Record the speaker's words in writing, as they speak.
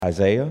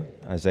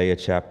Isaiah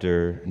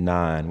chapter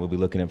 9. We'll be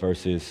looking at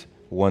verses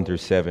 1 through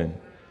 7.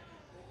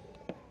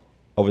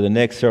 Over the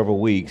next several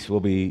weeks, we'll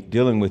be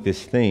dealing with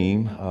this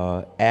theme,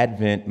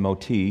 Advent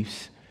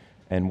motifs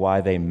and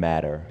why they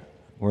matter.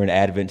 We're in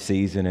Advent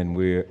season, and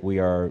we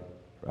are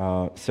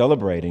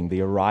celebrating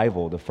the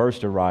arrival, the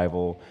first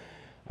arrival,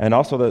 and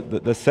also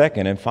the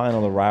second and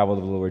final arrival of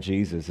the Lord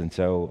Jesus. And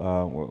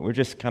so we're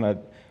just kind of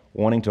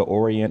wanting to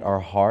orient our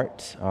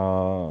hearts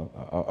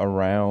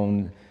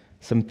around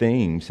some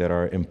themes that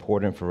are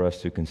important for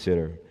us to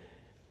consider.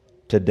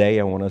 Today,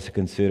 I want us to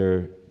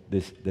consider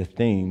the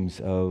themes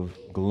of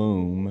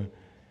gloom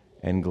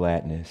and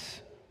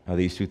gladness. Now,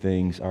 these two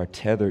things are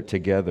tethered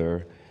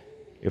together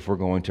if we're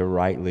going to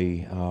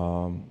rightly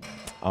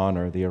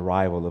honor the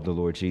arrival of the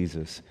Lord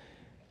Jesus.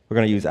 We're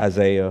going to use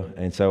Isaiah,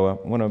 and so I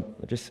want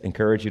to just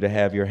encourage you to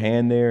have your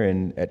hand there,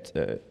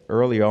 and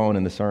early on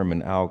in the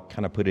sermon, I'll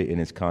kind of put it in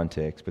its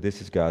context, but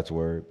this is God's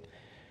word.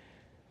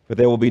 But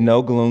there will be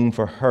no gloom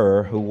for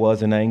her who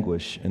was in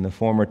anguish. In the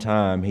former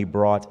time, he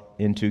brought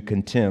into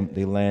contempt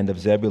the land of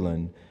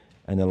Zebulun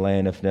and the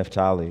land of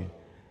Naphtali.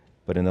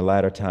 But in the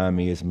latter time,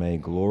 he has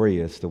made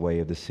glorious the way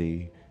of the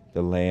sea,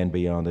 the land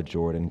beyond the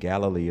Jordan,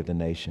 Galilee of the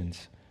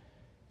nations.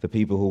 The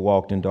people who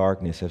walked in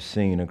darkness have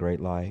seen a great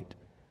light.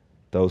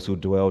 Those who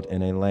dwelt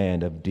in a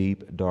land of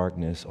deep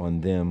darkness, on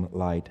them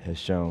light has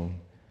shone.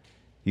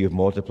 You have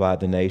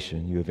multiplied the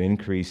nation. You have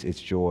increased its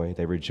joy.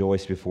 They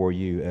rejoice before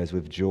you as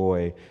with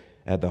joy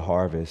at the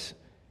harvest,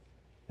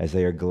 as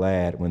they are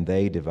glad when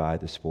they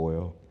divide the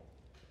spoil.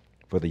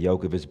 For the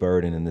yoke of his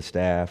burden and the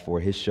staff for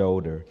his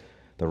shoulder,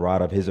 the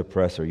rod of his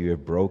oppressor you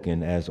have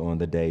broken as on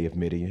the day of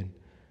Midian.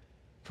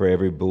 For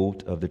every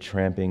boot of the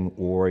tramping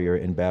warrior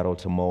in battle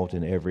tumult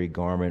and every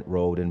garment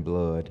rolled in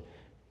blood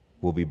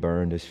will be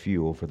burned as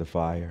fuel for the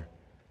fire.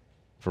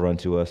 For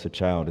unto us a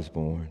child is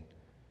born,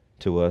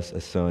 to us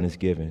a son is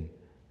given,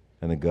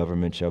 and the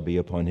government shall be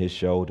upon his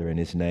shoulder, and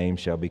his name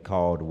shall be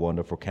called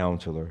Wonderful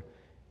Counselor,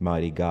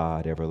 Mighty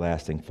God,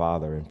 Everlasting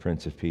Father, and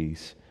Prince of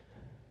Peace.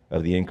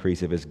 Of the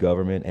increase of his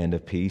government and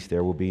of peace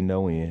there will be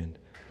no end,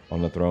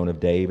 on the throne of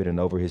David and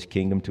over his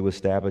kingdom, to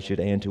establish it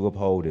and to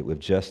uphold it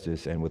with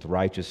justice and with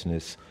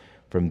righteousness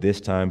from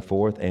this time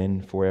forth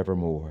and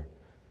forevermore.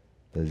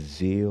 The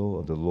zeal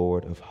of the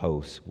Lord of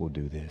hosts will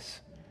do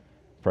this.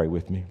 Pray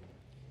with me.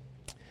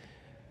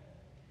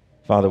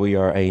 Father, we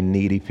are a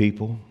needy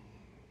people,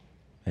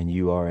 and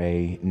you are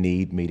a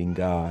need-meeting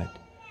God.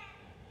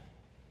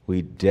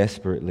 We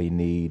desperately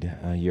need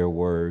your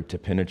word to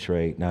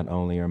penetrate not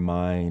only our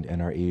mind and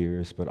our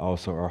ears, but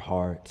also our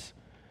hearts.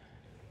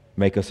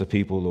 Make us a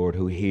people, Lord,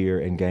 who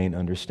hear and gain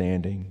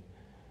understanding.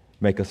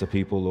 Make us a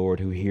people, Lord,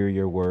 who hear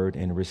your word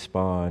and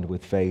respond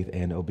with faith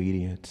and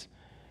obedience.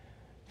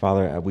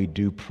 Father, we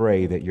do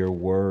pray that your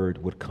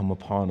word would come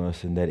upon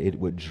us and that it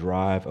would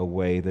drive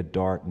away the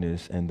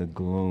darkness and the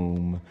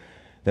gloom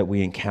that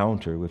we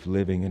encounter with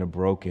living in a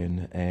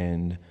broken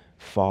and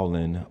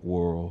fallen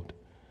world.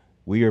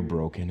 We are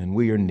broken and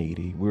we are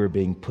needy. We are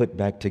being put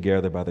back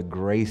together by the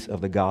grace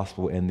of the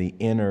gospel and the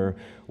inner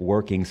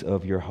workings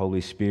of your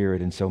Holy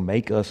Spirit. And so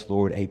make us,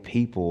 Lord, a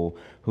people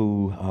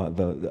who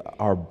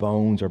our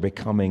bones are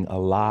becoming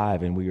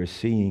alive, and we are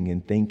seeing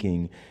and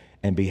thinking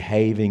and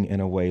behaving in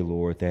a way,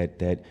 Lord,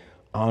 that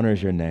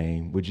honors your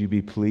name. Would you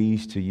be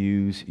pleased to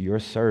use your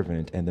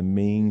servant and the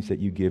means that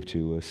you give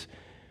to us?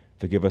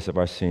 Forgive us of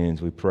our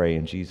sins, we pray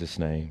in Jesus'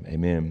 name.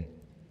 Amen.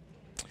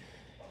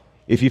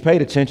 If you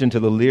paid attention to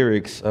the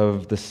lyrics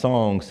of the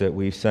songs that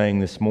we've sang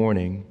this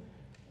morning,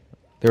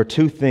 there are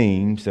two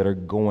themes that are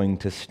going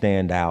to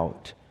stand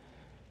out.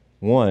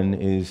 One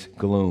is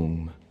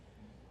gloom.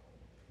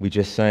 We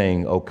just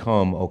sang, O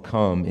come,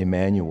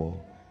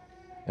 Emmanuel.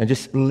 And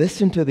just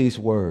listen to these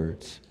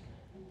words.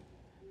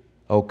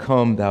 O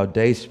come, thou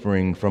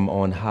dayspring from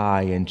on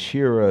high, and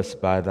cheer us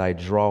by thy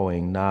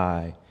drawing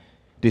nigh.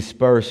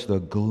 Disperse the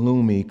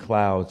gloomy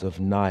clouds of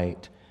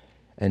night,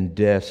 and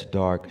death's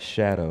dark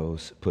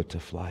shadows put to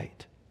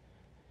flight.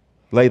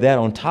 Lay that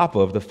on top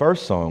of the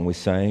first song we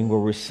sang, where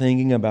we're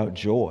singing about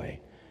joy.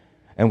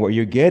 And what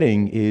you're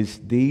getting is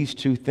these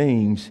two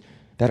themes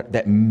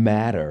that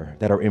matter,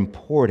 that are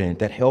important,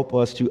 that help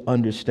us to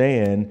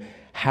understand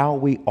how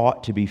we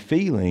ought to be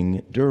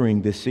feeling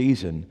during this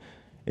season.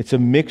 It's a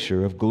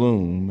mixture of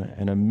gloom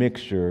and a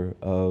mixture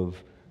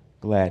of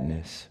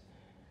gladness.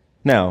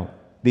 Now,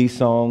 these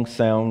songs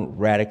sound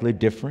radically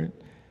different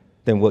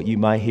than what you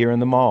might hear in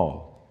the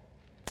mall.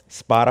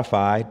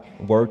 Spotify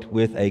worked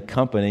with a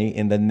company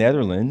in the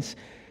Netherlands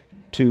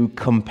to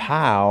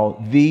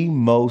compile the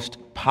most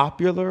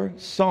popular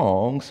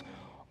songs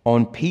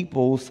on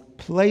people's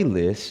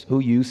playlists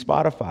who use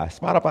Spotify.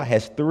 Spotify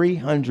has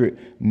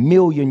 300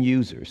 million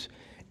users.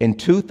 In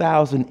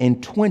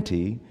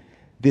 2020,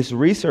 this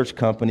research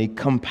company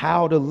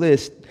compiled a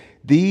list.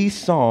 These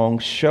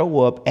songs show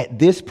up at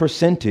this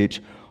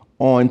percentage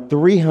on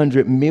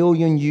 300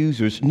 million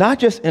users, not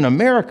just in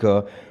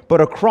America,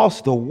 but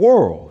across the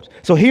world.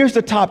 So here's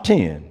the top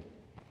 10.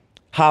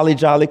 Holly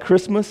Jolly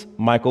Christmas,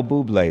 Michael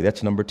Bublé,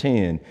 that's number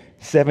 10,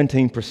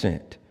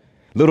 17%.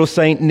 Little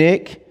Saint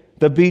Nick,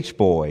 The Beach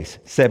Boys,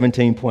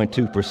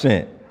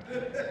 17.2%.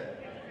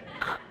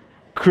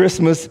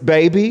 Christmas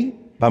Baby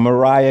by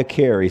Mariah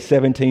Carey,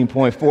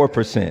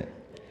 17.4%.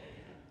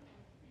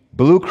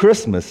 Blue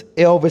Christmas,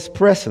 Elvis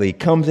Presley,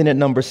 comes in at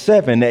number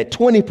 7 at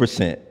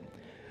 20%.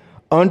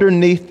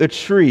 Underneath the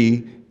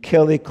Tree,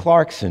 Kelly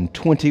Clarkson,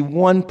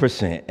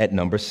 21% at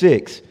number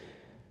 6.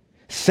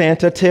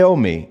 Santa Tell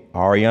Me,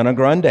 Ariana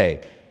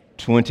Grande,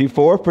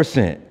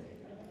 24%.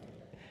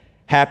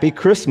 Happy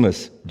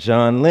Christmas,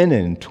 John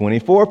Lennon,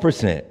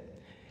 24%.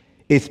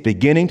 It's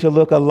Beginning to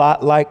Look a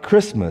Lot Like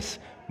Christmas,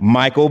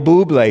 Michael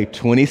Bublé,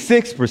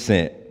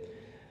 26%.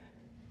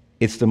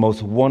 It's the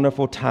Most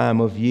Wonderful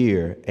Time of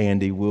Year,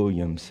 Andy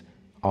Williams,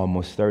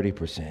 almost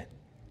 30%.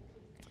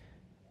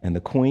 And the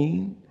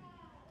Queen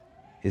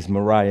is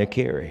Mariah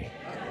Carey.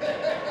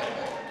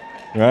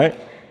 Right?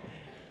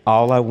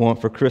 All I Want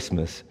for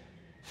Christmas.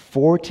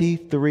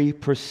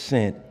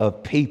 43%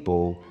 of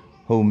people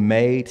who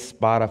made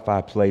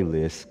Spotify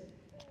playlists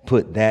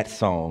put that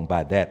song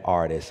by that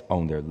artist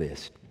on their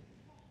list.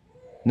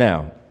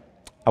 Now,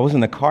 I was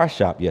in the car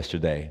shop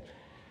yesterday,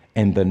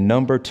 and the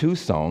number 2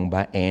 song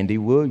by Andy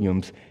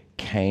Williams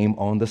came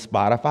on the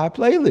Spotify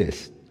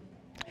playlist.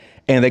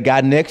 And the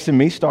guy next to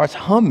me starts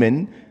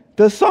humming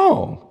the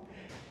song.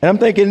 And I'm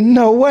thinking,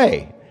 no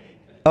way.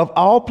 Of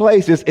all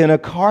places in a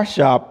car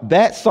shop,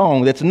 that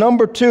song that's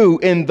number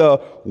 2 in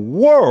the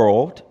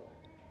world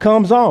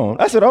comes on.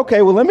 I said,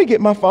 okay, well, let me get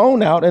my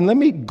phone out and let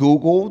me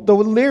Google the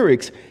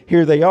lyrics.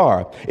 Here they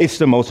are. It's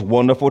the most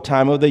wonderful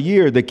time of the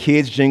year. The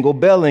kids jingle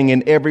belling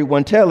and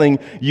everyone telling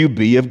you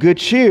be of good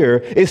cheer.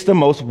 It's the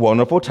most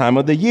wonderful time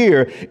of the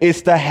year.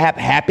 It's the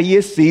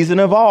happiest season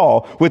of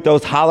all, with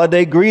those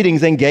holiday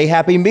greetings and gay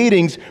happy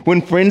meetings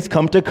when friends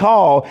come to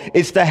call.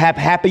 It's the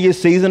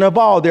happiest season of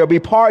all. There'll be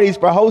parties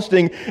for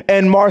hosting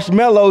and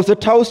marshmallows a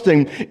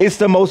toasting. It's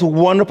the most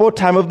wonderful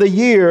time of the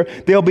year.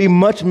 There'll be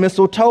much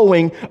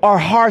mistletoeing. Our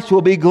hearts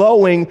will be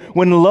glowing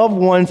when loved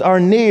ones are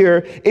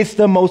near. It's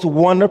the most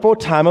wonderful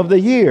time of the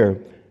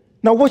year.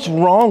 Now, what's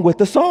wrong with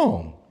the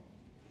song?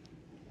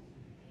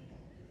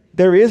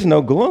 There is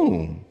no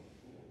gloom.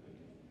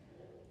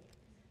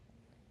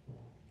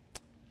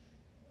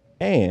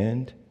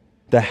 And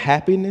the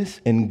happiness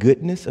and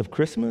goodness of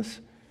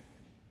Christmas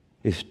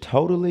is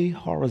totally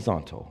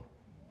horizontal.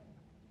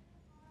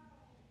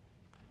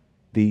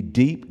 The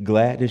deep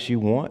gladness you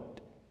want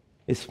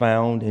is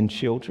found in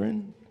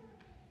children,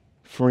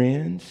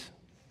 friends,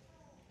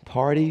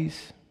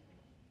 parties,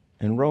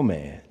 and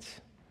romance.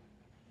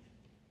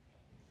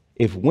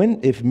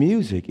 If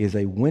music is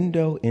a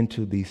window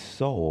into the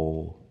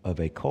soul of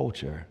a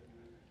culture,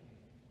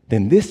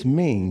 then this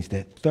means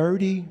that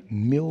 30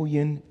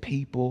 million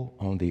people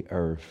on the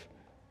earth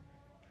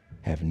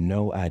have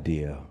no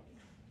idea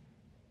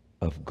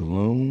of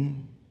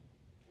gloom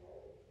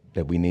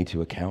that we need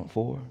to account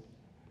for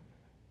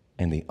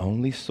and the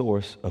only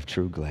source of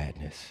true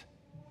gladness.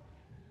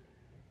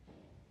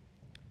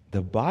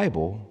 The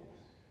Bible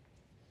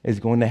is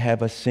going to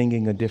have us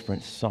singing a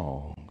different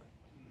song,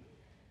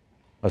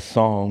 a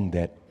song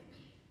that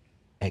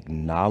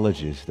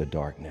acknowledges the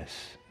darkness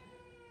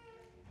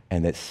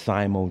and that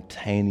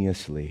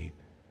simultaneously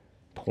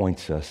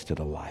points us to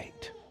the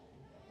light.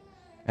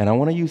 And I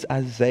want to use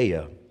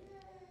Isaiah.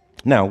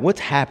 Now, what's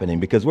happening?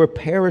 Because we're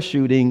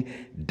parachuting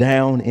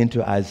down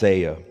into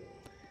Isaiah.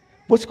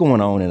 What's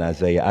going on in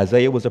Isaiah?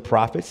 Isaiah was a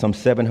prophet some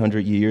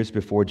 700 years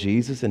before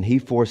Jesus, and he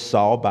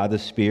foresaw by the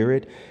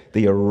Spirit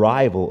the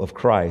arrival of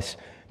Christ.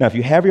 Now, if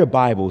you have your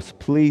Bibles,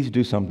 please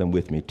do something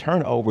with me.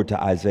 Turn over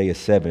to Isaiah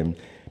 7,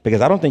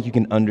 because I don't think you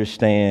can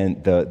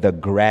understand the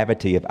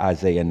gravity of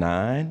Isaiah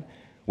 9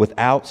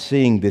 without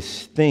seeing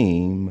this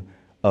theme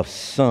of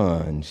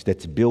sons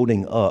that's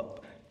building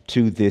up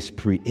to this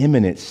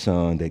preeminent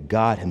son that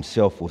God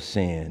himself will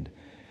send.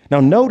 Now,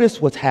 notice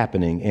what's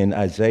happening in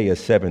Isaiah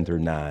 7 through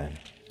 9.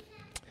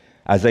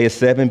 Isaiah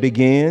 7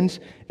 begins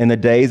in the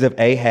days of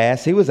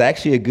Ahaz. He was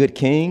actually a good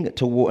king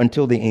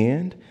until the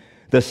end.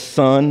 The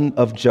son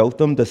of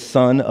Jotham, the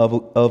son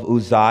of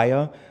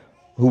Uzziah,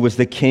 who was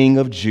the king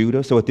of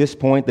Judah. So at this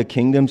point, the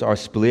kingdoms are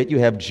split. You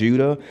have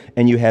Judah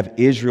and you have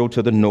Israel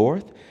to the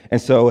north.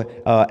 And so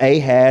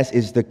Ahaz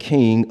is the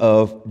king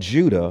of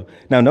Judah.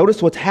 Now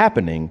notice what's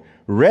happening.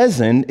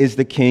 Rezin is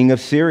the king of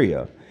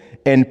Syria.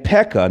 And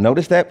Pekah,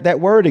 notice that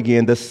word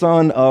again, the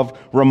son of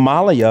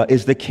Remaliah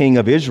is the king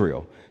of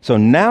Israel. So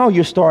now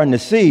you're starting to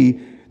see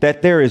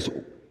that there is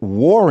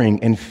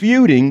warring and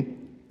feuding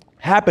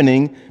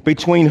happening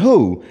between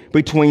who?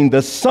 Between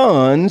the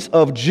sons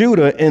of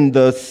Judah in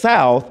the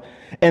south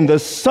and the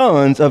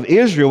sons of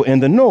Israel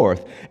in the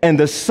north. And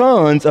the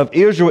sons of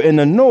Israel in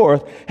the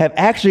north have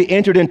actually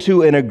entered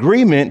into an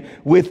agreement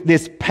with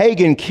this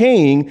pagan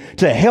king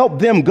to help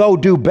them go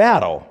do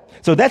battle.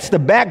 So that's the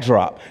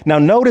backdrop. Now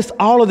notice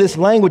all of this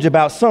language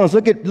about sons.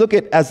 Look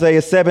at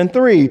Isaiah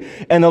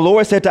 7:3. And the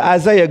Lord said to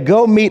Isaiah,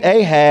 go meet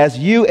Ahaz,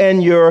 you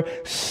and your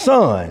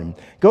son.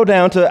 Go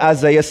down to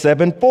Isaiah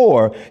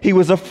 7:4. He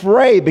was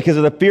afraid because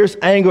of the fierce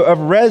anger of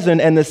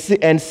Rezin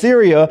and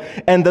Syria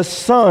and the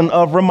son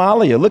of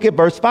Remaliah. Look at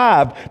verse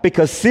 5.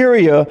 Because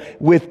Syria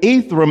with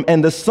Ephraim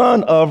and the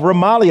son of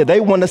Remaliah, they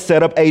want to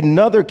set up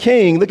another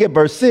king. Look at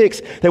verse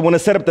 6. They want to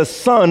set up the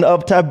son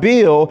of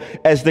Tabeel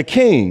as the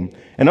king.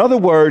 In other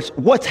words,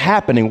 what's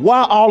happening?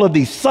 Why all of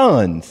these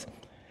sons?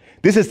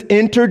 This is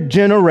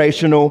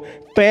intergenerational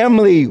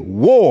family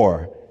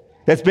war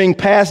that's being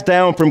passed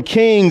down from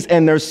kings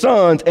and their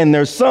sons and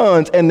their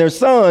sons and their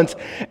sons.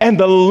 And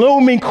the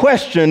looming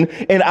question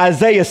in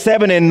Isaiah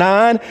 7 and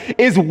 9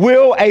 is,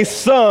 will a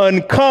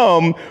son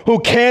come who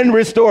can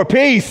restore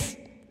peace?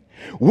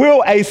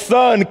 Will a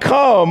son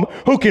come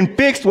who can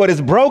fix what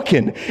is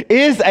broken?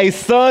 Is a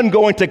son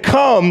going to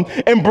come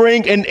and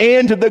bring an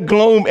end to the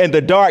gloom and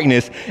the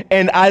darkness?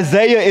 And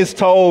Isaiah is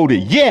told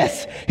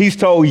yes. He's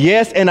told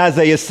yes in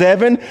Isaiah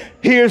 7.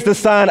 Here's the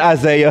sign,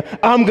 Isaiah.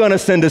 I'm going to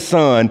send a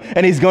son,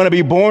 and he's going to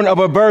be born of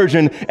a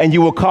virgin, and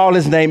you will call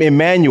his name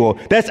Emmanuel.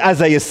 That's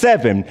Isaiah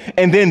 7.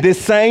 And then this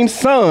same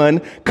son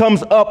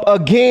comes up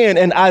again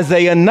in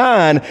Isaiah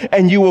 9,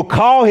 and you will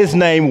call his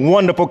name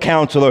Wonderful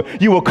Counselor.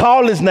 You will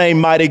call his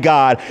name Mighty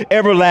God,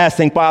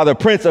 Everlasting Father,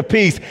 Prince of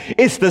Peace.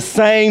 It's the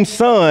same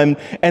son.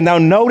 And now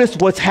notice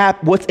what's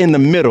in the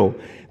middle.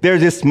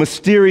 There's this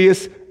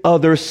mysterious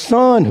other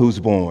son who's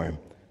born.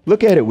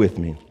 Look at it with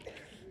me.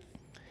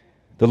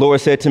 The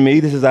Lord said to me,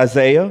 this is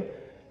Isaiah.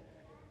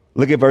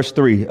 Look at verse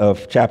 3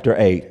 of chapter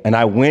 8. And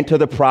I went to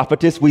the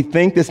prophetess. We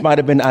think this might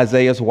have been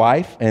Isaiah's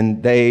wife,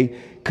 and they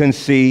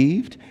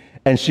conceived,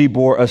 and she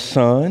bore a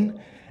son.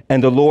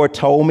 And the Lord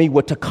told me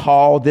what to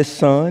call this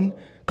son.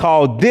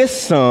 Call this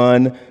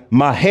son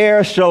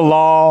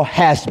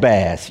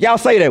Maher-Shalal-Hash-Baz. Y'all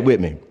say that with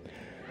me.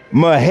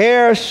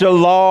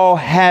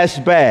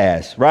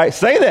 Maher-Shalal-Hash-Baz, right?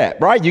 Say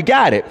that, right? You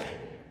got it.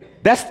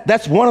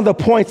 That's one of the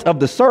points of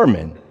the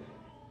sermon.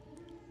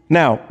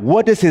 Now,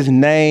 what does his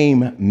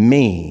name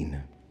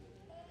mean?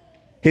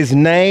 His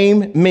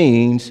name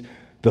means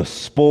the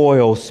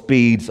spoil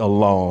speeds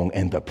along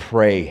and the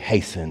prey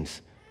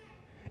hastens.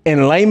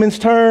 In layman's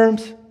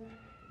terms,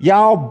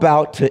 y'all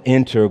about to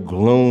enter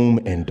gloom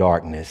and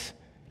darkness.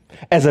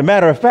 As a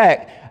matter of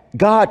fact,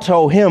 God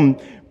told him,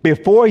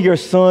 before your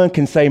son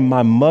can say,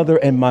 my mother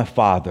and my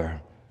father,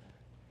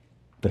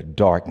 the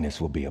darkness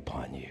will be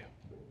upon you.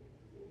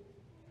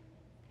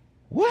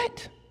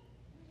 What?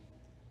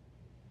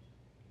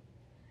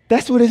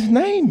 That's what his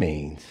name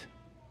means.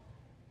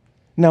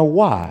 Now,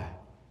 why?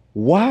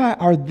 Why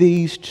are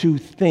these two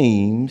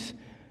themes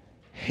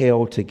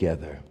held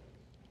together?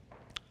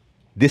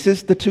 This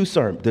is the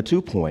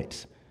two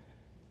points.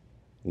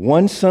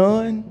 One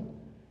son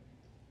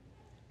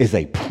is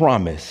a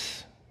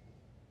promise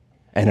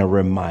and a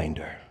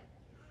reminder.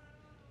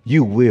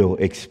 You will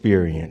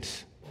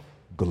experience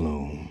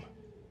gloom.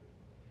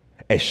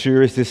 As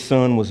sure as this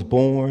son was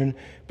born,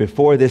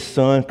 before this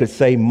son could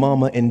say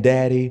mama and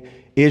daddy,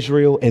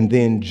 Israel and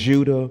then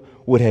Judah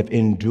would have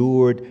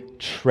endured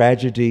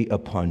tragedy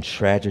upon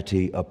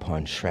tragedy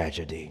upon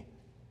tragedy.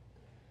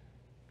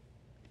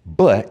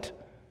 But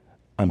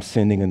I'm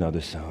sending another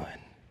son,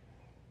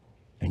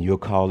 and you'll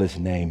call his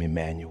name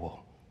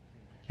Emmanuel,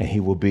 and he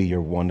will be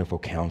your wonderful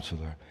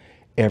counselor,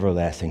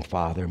 everlasting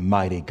Father,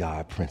 mighty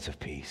God, Prince of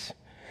Peace.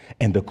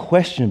 And the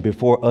question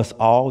before us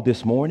all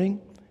this morning,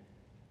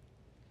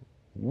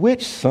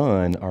 which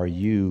son are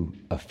you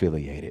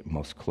affiliated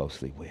most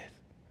closely with?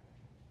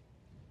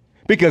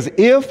 Because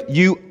if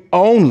you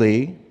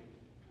only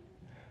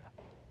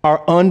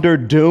are under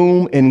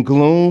doom and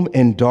gloom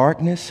and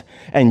darkness,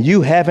 and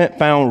you haven't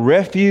found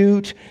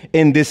refuge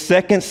in this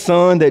second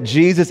son that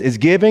Jesus is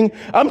giving,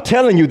 I'm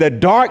telling you that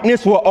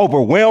darkness will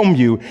overwhelm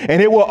you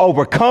and it will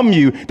overcome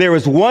you. There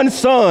is one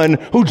son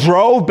who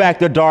drove back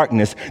the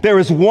darkness. There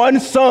is one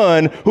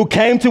son who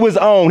came to his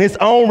own. His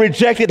own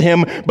rejected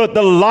him, but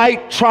the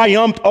light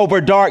triumphed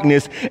over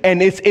darkness,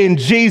 and it's in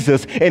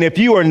Jesus. And if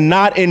you are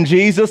not in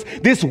Jesus,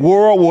 this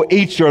world will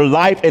eat your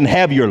life and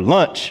have your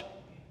lunch.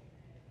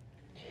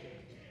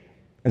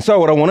 And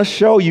so what I want to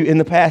show you in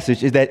the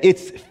passage is that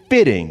it's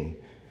fitting.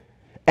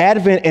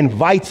 Advent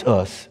invites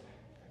us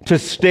to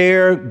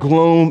stare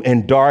gloom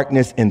and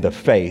darkness in the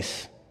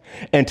face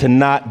and to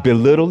not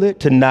belittle it,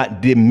 to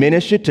not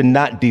diminish it, to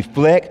not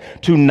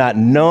deflect, to not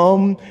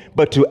numb,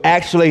 but to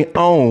actually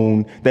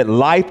own that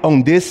life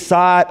on this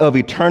side of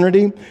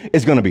eternity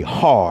is going to be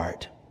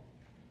hard.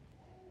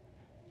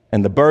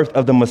 And the birth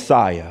of the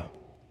Messiah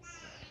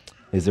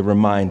is a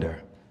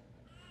reminder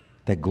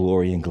that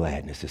glory and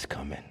gladness is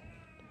coming.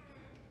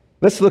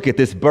 Let's look at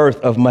this birth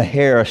of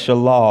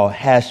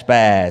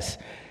Maher-Shalal-Hash-Baz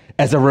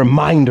as a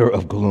reminder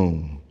of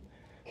gloom.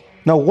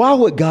 Now, why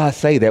would God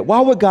say that?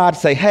 Why would God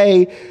say,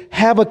 hey,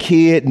 have a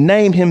kid,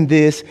 name him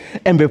this,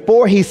 and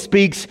before he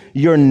speaks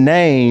your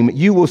name,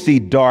 you will see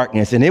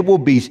darkness, and it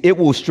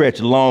will stretch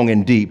long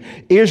and deep.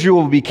 Israel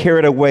will be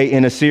carried away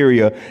in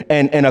Assyria,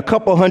 and a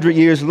couple hundred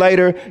years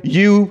later,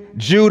 you,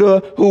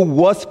 Judah, who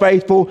was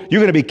faithful,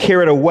 you're going to be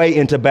carried away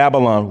into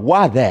Babylon.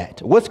 Why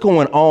that? What's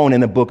going on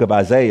in the book of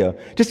Isaiah?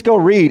 Just go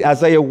read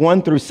Isaiah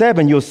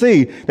 1-7. You'll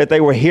see that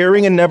they were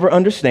hearing and never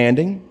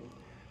understanding,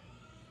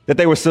 that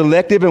they were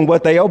selective in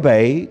what they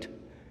obeyed.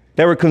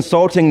 They were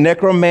consulting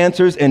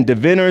necromancers and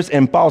diviners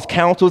and false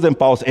counsels and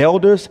false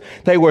elders.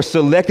 They were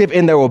selective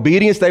in their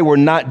obedience. They were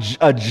not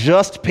a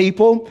just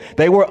people.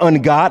 They were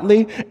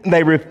ungodly.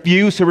 They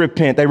refused to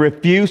repent. They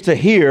refused to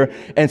hear.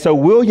 And so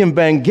William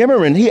Van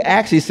Gemeren, he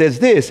actually says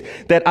this,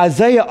 that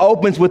Isaiah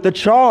opens with the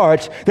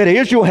charge that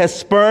Israel has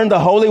spurned the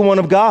Holy One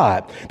of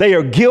God. They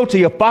are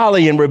guilty of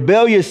folly and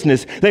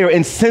rebelliousness. They are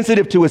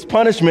insensitive to his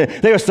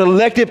punishment. They are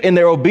selective in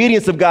their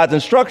obedience of God's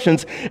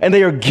instructions, and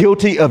they are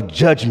guilty of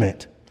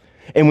judgment.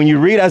 And when you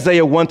read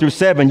Isaiah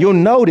 1-7, you'll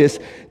notice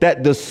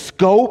that the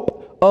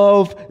scope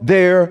of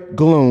their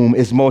gloom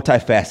is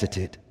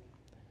multifaceted.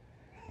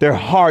 Their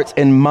hearts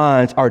and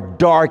minds are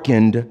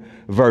darkened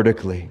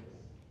vertically.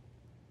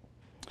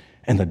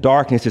 And the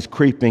darkness is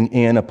creeping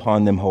in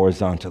upon them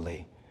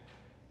horizontally.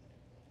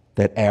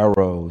 That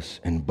arrows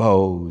and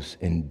bows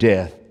and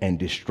death and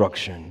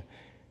destruction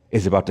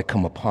is about to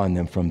come upon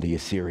them from the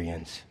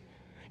Assyrians.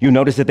 You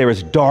notice that there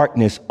is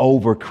darkness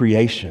over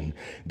creation.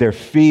 Their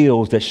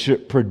fields that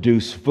should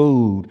produce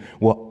food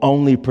will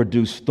only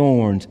produce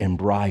thorns and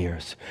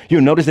briars.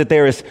 You notice that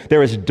there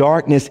is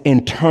darkness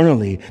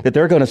internally, that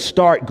they're going to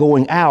start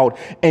going out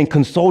and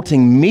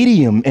consulting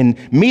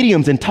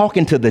mediums and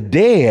talking to the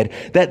dead,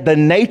 that the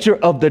nature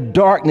of the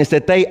darkness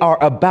that they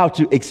are about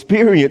to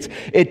experience,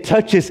 it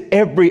touches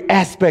every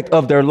aspect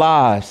of their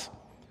lives.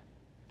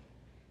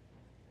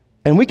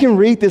 And we can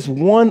read this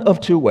one of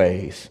two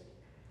ways.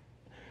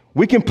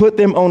 We can put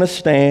them on a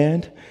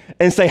stand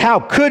and say, how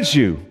could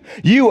you?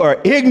 You are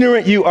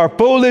ignorant, you are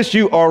foolish,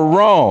 you are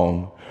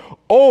wrong.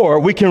 Or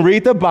we can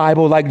read the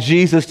Bible like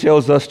Jesus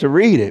tells us to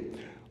read it.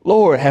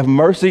 Lord, have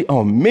mercy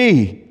on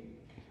me.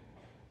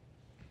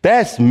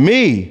 That's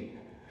me.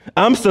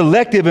 I'm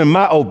selective in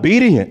my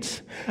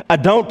obedience. I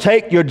don't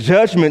take your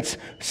judgments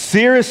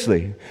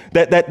seriously.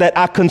 That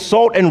I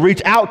consult and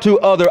reach out to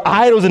other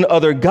idols and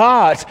other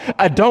gods.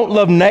 I don't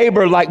love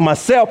neighbor like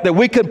myself, that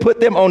we could put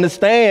them on the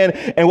stand.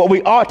 And what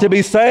we ought to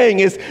be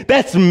saying is,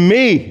 that's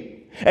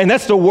me. And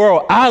that's the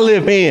world I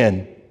live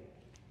in.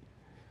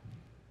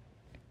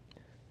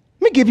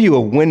 Let me give you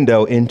a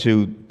window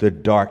into the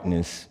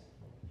darkness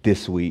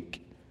this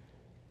week,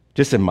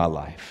 just in my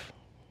life.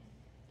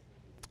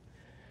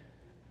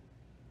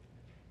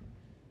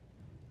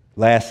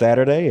 Last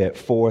Saturday at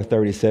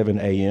 4:37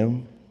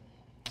 a.m.,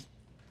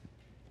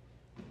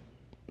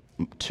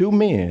 two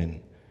men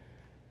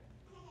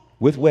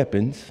with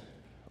weapons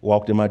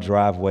walked in my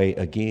driveway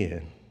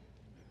again,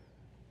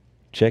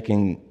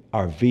 checking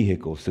our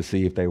vehicles to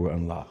see if they were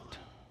unlocked.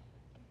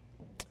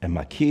 And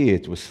my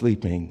kids were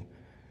sleeping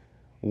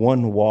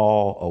one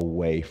wall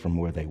away from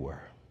where they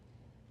were.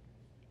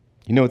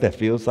 You know what that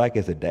feels like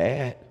as a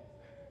dad?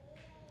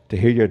 To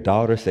hear your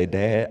daughter say,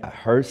 Dad, I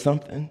heard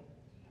something.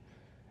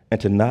 And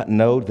to not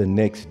know the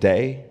next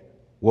day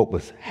what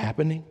was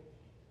happening,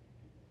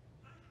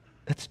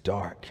 that's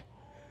dark.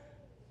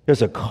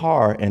 There's a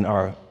car in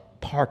our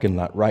parking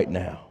lot right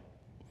now,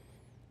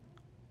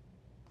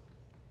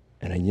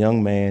 and a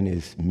young man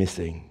is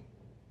missing,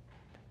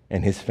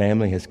 and his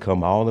family has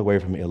come all the way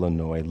from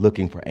Illinois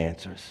looking for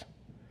answers.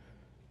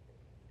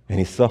 And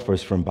he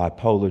suffers from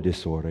bipolar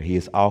disorder. He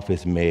is off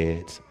his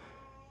meds,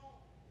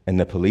 and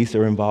the police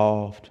are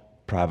involved,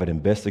 private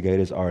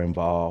investigators are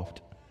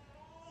involved,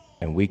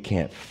 and we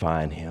can't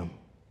find him.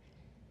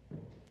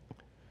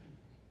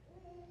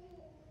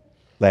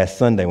 Last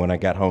Sunday when I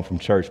got home from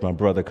church, my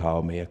brother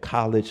called me. A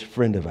college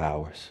friend of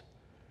ours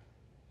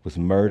was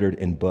murdered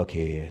in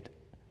Buckhead,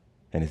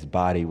 and his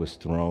body was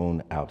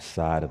thrown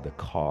outside of the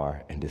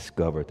car and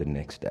discovered the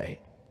next day.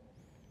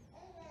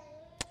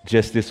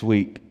 Just this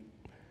week,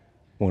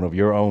 one of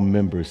your own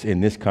members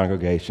in this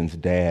congregation's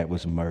dad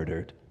was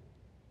murdered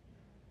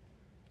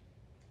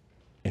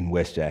in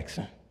West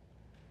Jackson.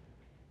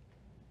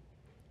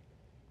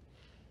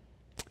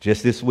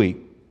 Just this week,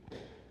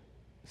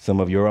 some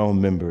of your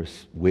own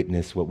members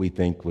witnessed what we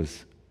think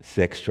was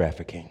sex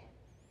trafficking.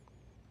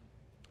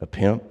 A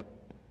pimp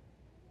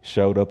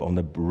showed up on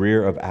the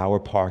rear of our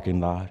parking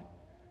lot,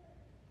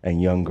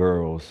 and young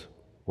girls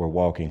were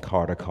walking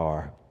car to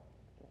car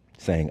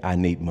saying, I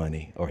need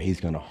money or he's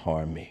going to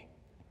harm me.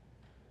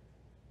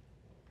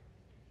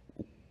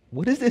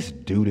 What does this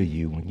do to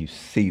you when you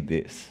see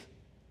this?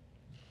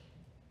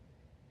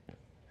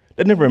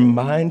 Doesn't it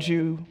remind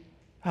you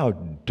how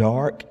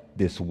dark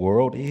this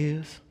world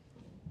is?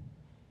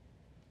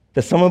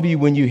 That some of you,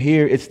 when you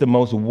hear it's the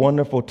most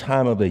wonderful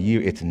time of the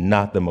year, it's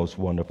not the most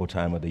wonderful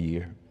time of the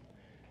year,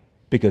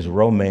 because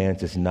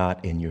romance is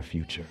not in your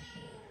future,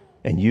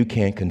 and you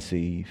can't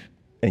conceive,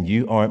 and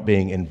you aren't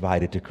being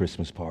invited to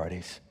Christmas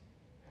parties,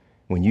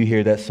 When you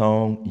hear that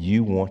song,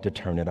 you want to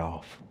turn it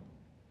off.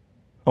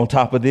 On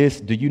top of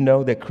this, do you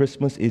know that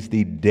Christmas is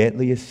the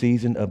deadliest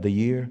season of the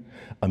year?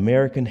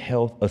 American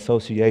Health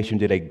Association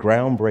did a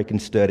groundbreaking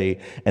study,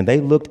 and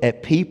they looked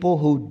at people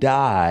who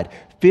died,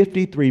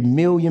 53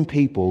 million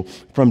people,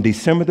 from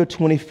December the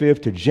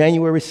 25th to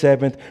January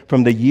 7th,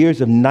 from the years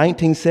of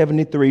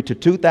 1973 to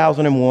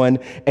 2001,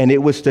 and it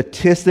was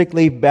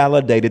statistically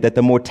validated that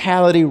the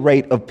mortality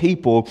rate of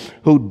people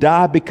who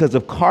die because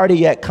of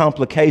cardiac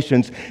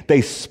complications,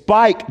 they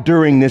spike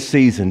during this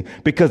season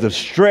because of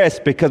stress,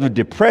 because of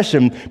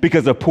depression,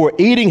 because of poor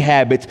eating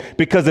habits,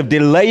 because of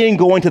delaying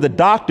going to the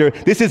doctor.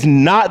 This is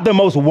not the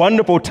most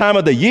wonderful time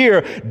of the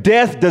year.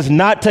 Death does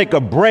not take a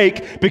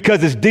break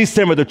because it's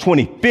December the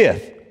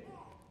 25th.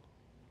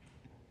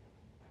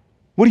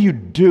 What do you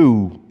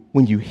do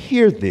when you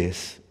hear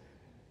this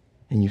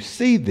and you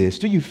see this?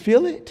 Do you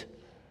feel it?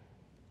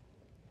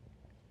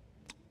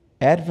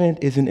 Advent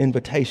is an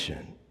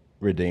invitation,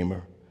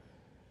 Redeemer,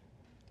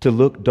 to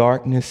look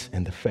darkness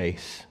in the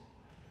face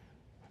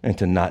and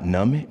to not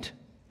numb it,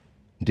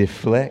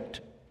 deflect,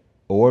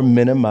 or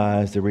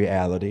minimize the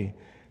reality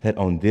that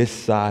on this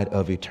side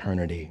of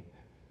eternity,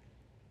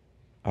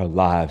 our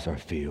lives are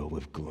filled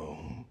with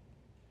gloom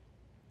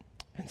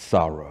and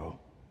sorrow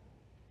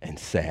and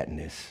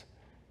sadness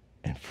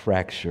and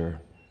fracture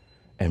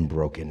and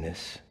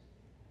brokenness.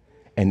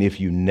 And if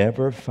you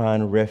never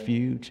find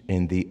refuge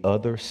in the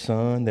other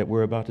sun that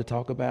we're about to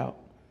talk about,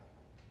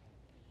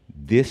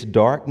 this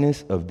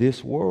darkness of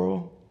this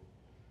world,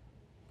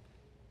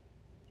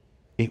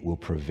 it will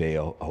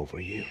prevail over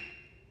you.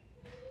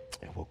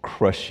 It will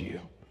crush you.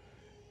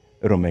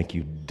 It'll make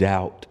you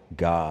doubt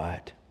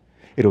God.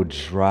 It'll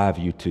drive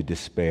you to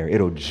despair.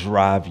 It'll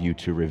drive you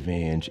to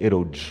revenge.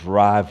 It'll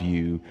drive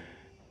you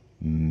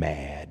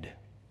mad.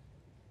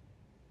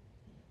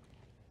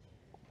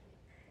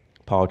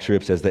 Paul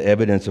Tripp says the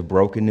evidence of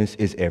brokenness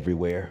is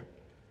everywhere,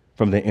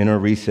 from the inner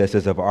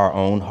recesses of our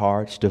own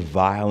hearts to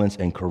violence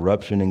and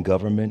corruption in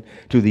government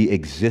to the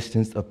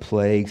existence of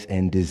plagues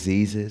and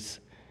diseases.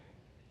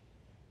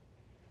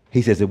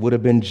 He says it would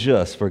have been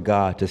just for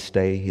God to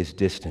stay his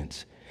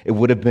distance. It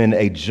would have been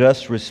a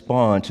just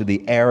response to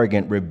the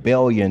arrogant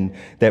rebellion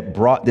that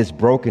brought this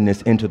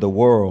brokenness into the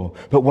world.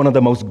 But one of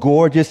the most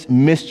gorgeous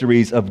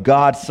mysteries of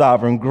God's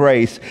sovereign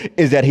grace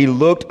is that he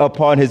looked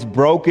upon his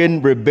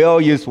broken,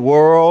 rebellious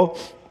world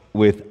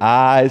with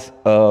eyes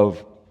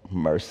of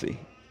mercy.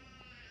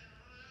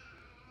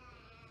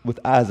 With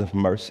eyes of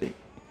mercy.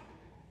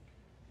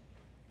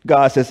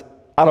 God says,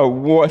 I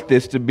don't want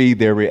this to be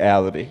their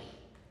reality.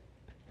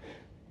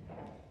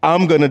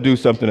 I'm going to do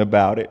something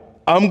about it.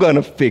 I'm going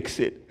to fix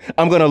it.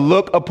 I'm going to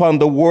look upon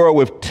the world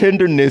with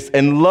tenderness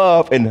and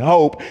love and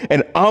hope,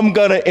 and I'm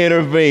going to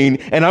intervene,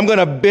 and I'm going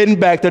to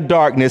bend back the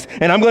darkness,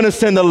 and I'm going to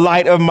send the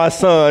light of my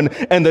son,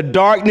 and the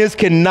darkness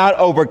cannot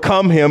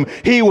overcome him.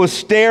 He will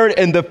stare it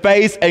in the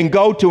face and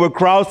go to a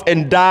cross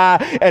and die,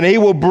 and he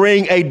will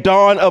bring a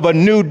dawn of a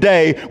new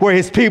day where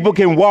his people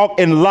can walk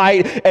in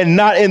light and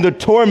not in the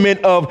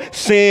torment of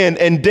sin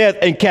and death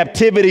and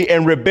captivity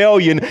and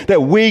rebellion,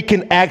 that we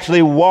can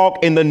actually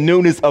walk in the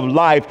newness of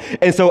life.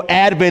 And so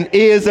Advent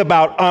is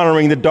about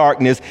honoring the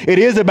darkness. It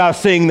is about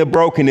seeing the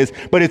brokenness,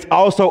 but it's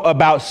also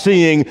about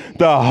seeing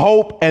the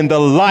hope and the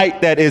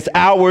light that is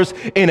ours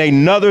in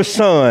another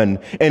son.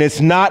 And it's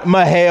not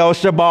Mahel,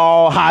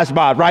 Shabal,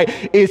 Hashbaz, right?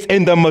 It's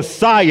in the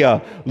Messiah,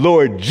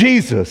 Lord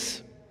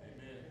Jesus.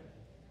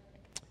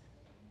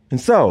 And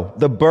so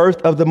the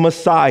birth of the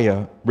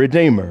Messiah,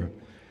 Redeemer,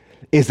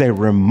 is a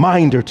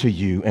reminder to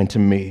you and to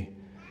me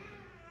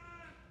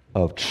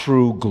of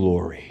true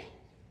glory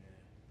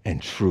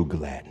and true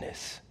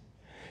gladness.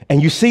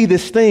 And you see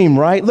this theme,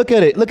 right? Look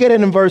at it. Look at it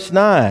in verse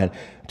 9,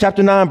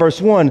 chapter 9, verse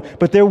 1.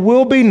 But there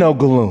will be no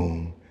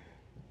gloom.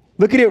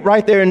 Look at it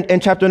right there in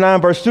chapter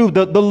 9, verse 2.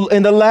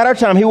 In the latter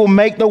time, he will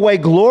make the way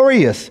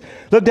glorious.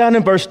 Look down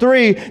in verse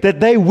 3, that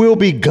they will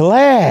be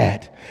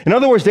glad. In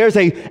other words, there's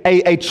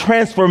a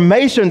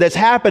transformation that's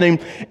happening,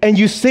 and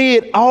you see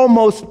it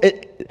almost,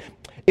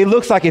 it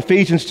looks like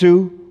Ephesians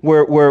 2.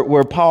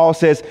 Where Paul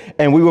says,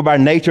 and we were by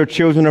nature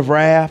children of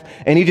wrath,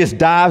 and he just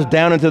dives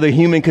down into the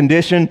human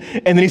condition,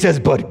 and then he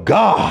says, but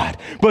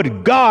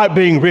God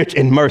being rich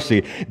in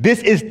mercy.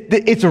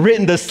 It's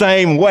written the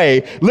same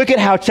way. Look at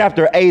how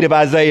chapter 8 of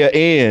Isaiah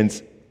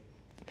ends.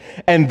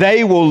 And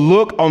they will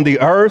look on the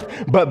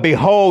earth, but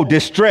behold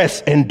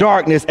distress and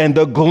darkness and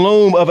the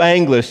gloom of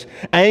anguish,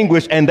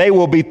 and they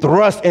will be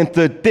thrust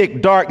into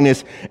thick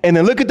darkness. And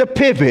then look at the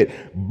pivot,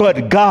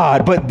 but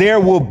there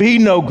will be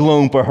no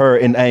gloom for her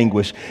in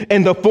anguish.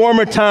 In the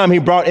former time he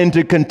brought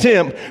into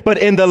contempt, but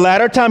in the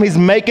latter time he's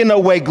making a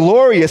way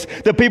glorious.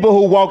 The people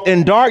who walked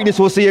in darkness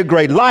will see a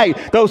great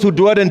light. Those who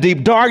dwelt in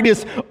deep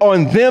darkness,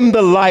 on them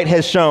the light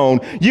has shone.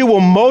 You will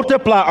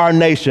multiply our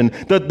nation.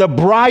 The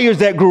briars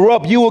that grew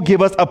up, you will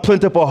give us a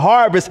plentiful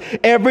harvest.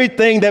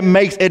 Everything that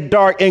makes it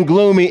dark and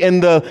gloomy in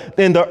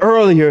the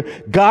earlier,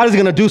 God is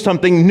going to do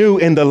something new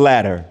in the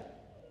latter.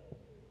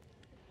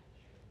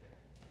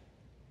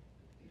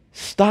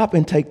 Stop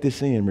and take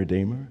this in,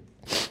 Redeemer.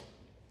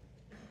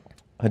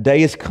 A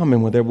day is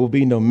coming when there will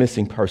be no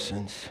missing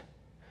persons.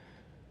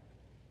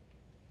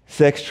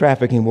 Sex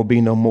trafficking will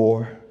be no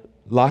more.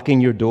 Locking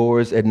your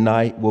doors at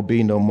night will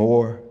be no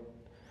more.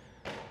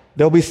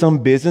 There'll be some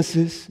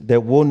businesses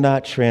that will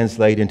not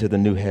translate into the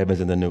new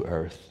heavens and the new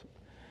earth.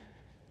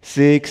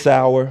 Sig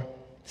Sauer,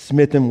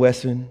 Smith &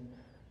 Wesson,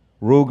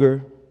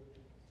 Ruger,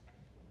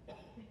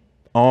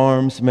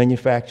 arms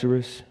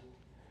manufacturers.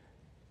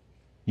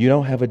 You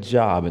don't have a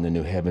job in the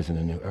new heavens and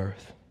the new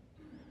earth.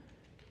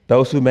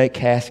 Those who make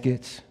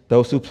caskets,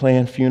 those who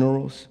plan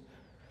funerals,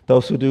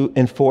 those who do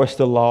enforce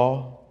the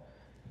law.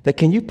 That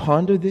can you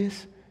ponder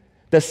this?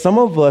 That some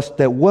of us,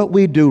 that what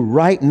we do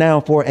right now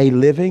for a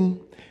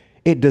living,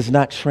 it does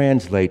not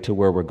translate to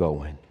where we're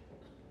going.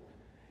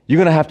 You're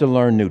going to have to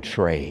learn new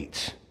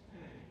trades.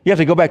 You have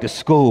to go back to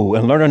school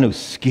and learn a new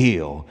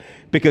skill,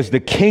 because the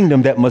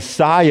kingdom that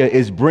Messiah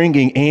is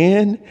bringing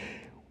in,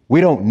 we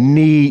don't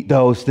need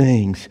those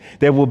things.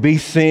 There will be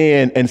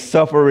sin and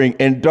suffering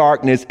and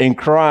darkness and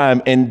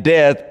crime and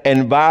death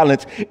and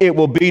violence. It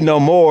will be no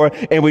more.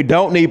 And we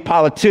don't need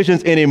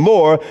politicians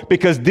anymore,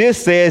 because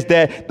this says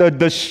that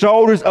the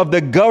shoulders of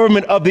the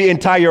government of the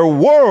entire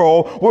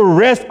world will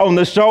rest on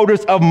the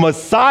shoulders of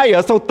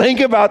Messiah. So think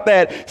about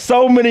that.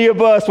 So many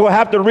of us will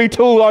have to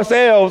retool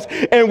ourselves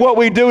and what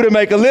we do to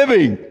make a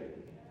living.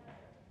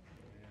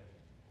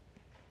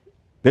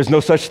 There's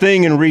no such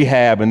thing in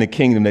rehab in the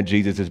kingdom that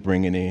Jesus is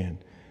bringing in.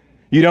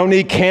 You don't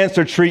need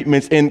cancer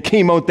treatments and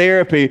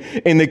chemotherapy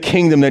in the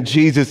kingdom that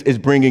Jesus is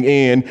bringing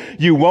in.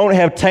 You won't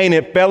have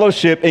tainted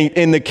fellowship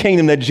in the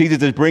kingdom that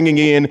Jesus is bringing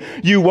in.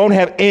 You won't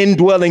have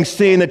indwelling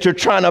sin that you're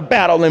trying to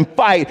battle and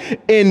fight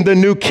in the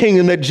new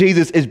kingdom that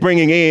Jesus is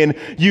bringing in.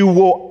 You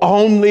will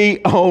only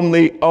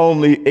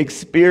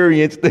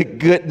experience the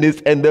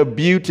goodness and the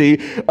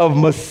beauty of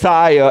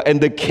Messiah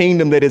and the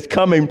kingdom that is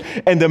coming.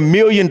 And the $1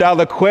 million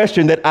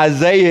question that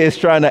Isaiah is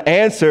trying to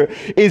answer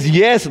is,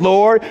 yes,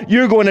 Lord,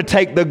 you're going to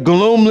take the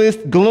gloom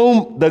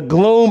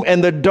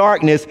and the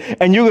darkness,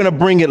 and you're going to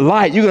bring it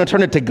light. You're going to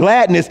turn it to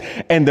gladness.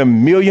 And the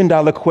 $1 million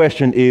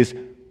question is,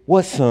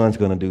 what son's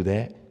going to do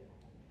that?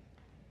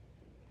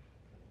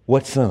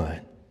 What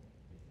son?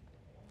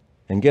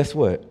 And guess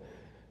what?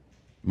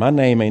 My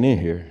name ain't in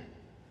here.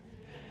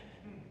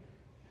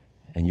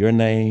 And your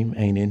name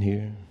ain't in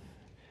here.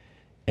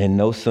 And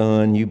no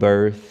son you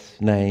birth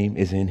name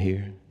is in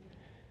here.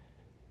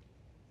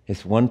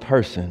 It's one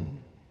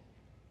person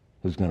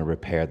who's going to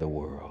repair the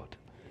world.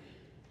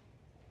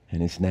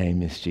 And his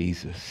name is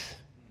Jesus,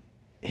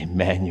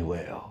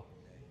 Emmanuel,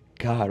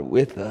 God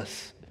with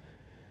us.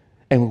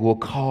 And we will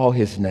call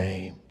his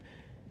name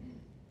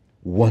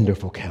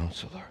Wonderful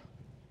Counselor,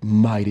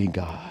 Mighty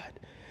God,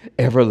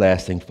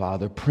 Everlasting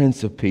Father,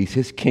 Prince of Peace.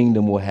 His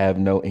kingdom will have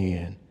no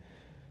end.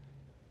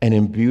 And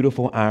in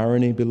beautiful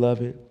irony,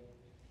 beloved,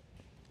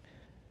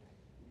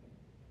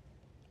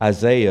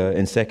 Isaiah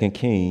in 2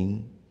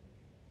 Kings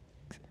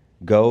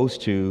goes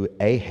to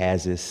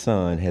Ahaz's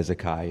son,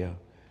 Hezekiah.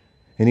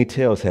 And he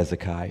tells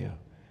Hezekiah,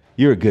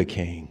 you're a good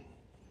king,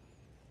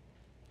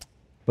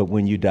 but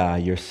when you die,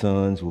 your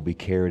sons will be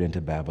carried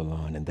into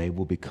Babylon and they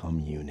will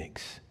become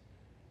eunuchs.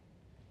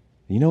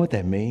 You know what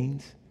that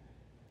means?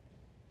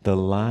 The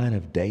line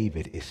of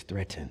David is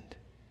threatened.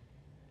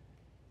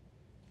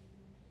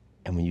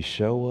 And when you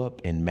show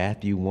up in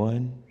Matthew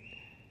 1,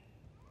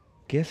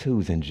 guess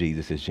who's in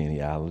Jesus'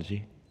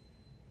 genealogy?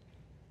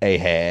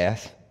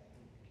 Ahaz,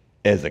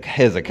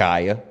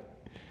 Hezekiah.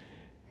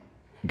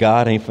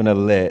 God ain't finna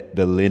let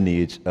the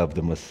lineage of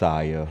the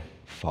Messiah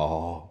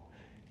fall.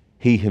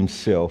 He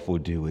himself will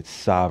do it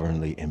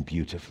sovereignly and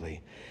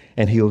beautifully.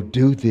 And he'll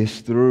do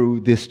this through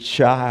this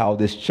child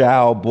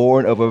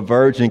born of a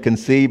virgin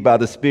conceived by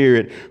the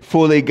Spirit,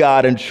 fully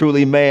God and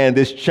truly man,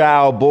 this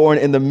child born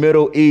in the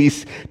Middle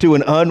East to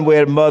an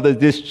unwed mother,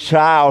 this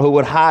child who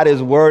would hide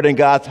his word in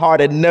God's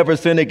heart and never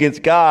sin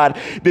against God,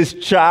 this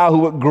child who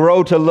would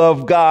grow to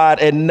love God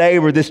and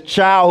neighbor, this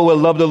child who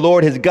would love the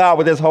Lord his God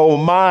with his whole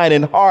mind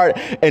and heart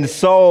and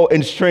soul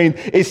and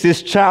strength. It's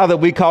this child that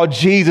we call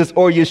Jesus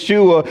or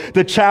Yeshua,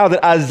 the child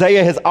that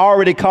Isaiah has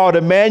already called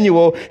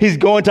Emmanuel. He's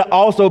going to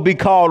also be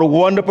called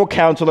Wonderful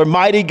Counselor,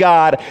 Mighty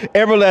God,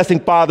 Everlasting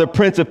Father,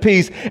 Prince of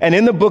Peace. And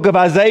in the book of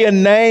Isaiah,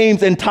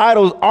 names and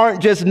titles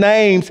aren't just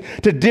names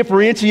to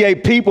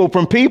differentiate people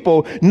from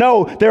people.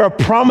 No, there are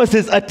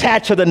promises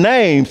attached to the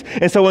names.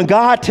 And so when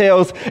God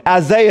tells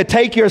Isaiah,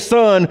 take your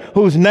son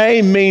whose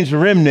name means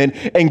remnant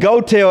and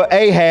go tell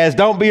Ahaz,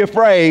 don't be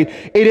afraid.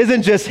 It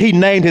isn't just he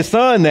named his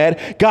son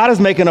that. God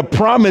is making a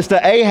promise to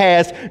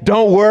Ahaz,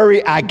 don't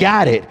worry, I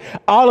got it.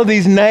 All of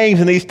these names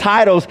and these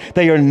titles,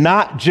 they are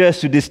not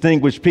just to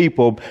distinguish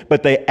people,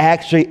 but they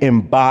actually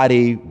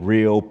embody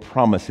real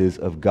promises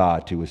of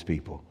God to his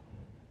people.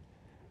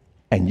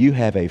 And you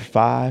have a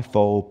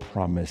fivefold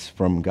promise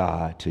from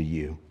God to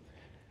you.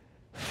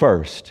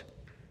 First,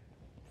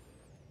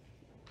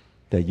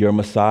 that your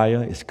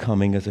Messiah is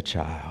coming as a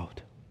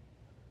child,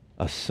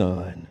 a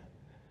son.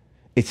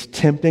 It's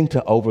tempting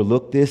to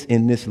overlook this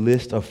in this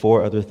list of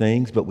 4 other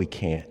things, but we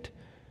can't.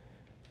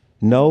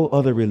 No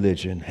other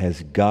religion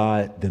has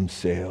God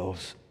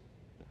themselves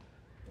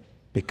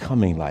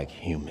becoming like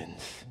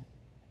humans.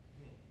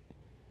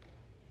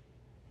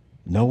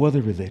 No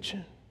other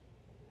religion.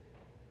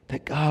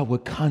 That God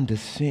would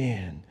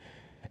condescend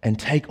and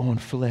take on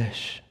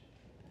flesh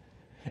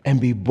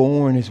and be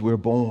born as we're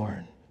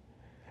born.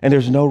 And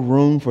there's no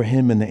room for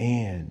him in the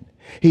end.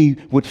 He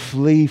would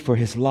flee for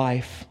his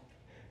life,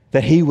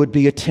 that he would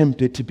be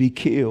attempted to be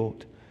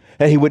killed,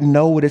 that he would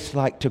know what it's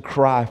like to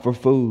cry for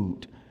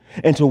food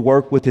and to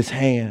work with his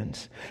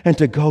hands and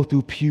to go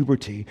through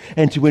puberty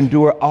and to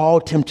endure all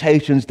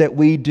temptations that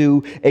we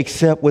do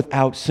except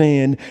without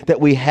sin, that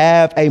we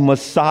have a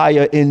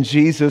Messiah in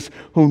Jesus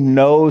who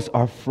knows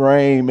our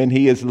frame and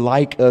he is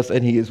like us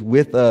and he is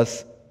with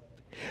us.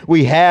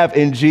 We have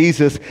in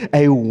Jesus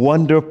a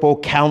wonderful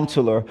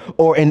counselor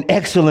or an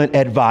excellent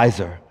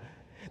advisor.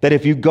 That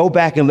if you go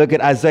back and look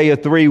at Isaiah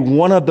 3,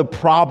 one of the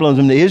problems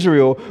in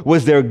Israel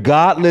was their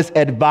godless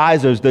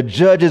advisors. The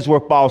judges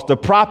were false. The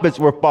prophets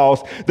were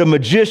false. The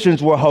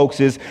magicians were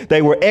hoaxes.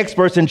 They were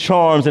experts in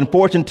charms and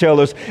fortune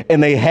tellers,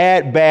 and they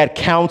had bad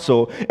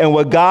counsel. And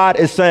what God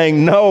is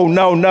saying, no,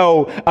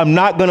 I'm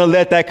not going to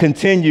let that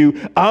continue.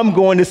 I'm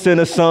going to send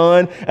a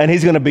son, and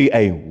he's going to be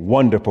a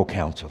wonderful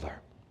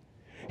counselor.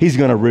 He's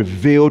going to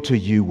reveal to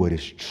you what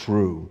is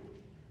true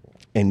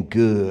and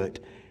good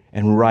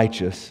and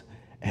righteous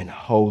and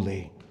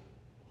holy.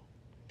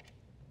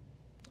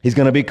 He's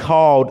going to be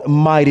called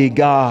Mighty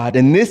God.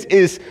 And this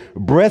is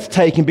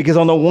breathtaking because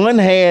on the one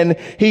hand,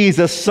 he's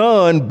a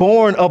son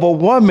born of a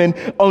woman.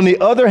 On the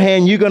other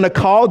hand, you're going to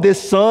call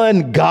this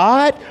son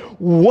God?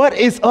 What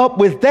is up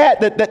with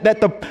that?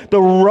 That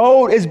the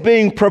road is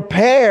being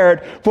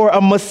prepared for a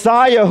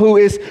Messiah who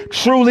is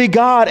truly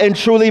God and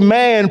truly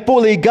man,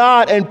 fully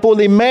God and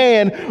fully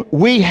man.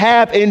 We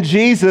have in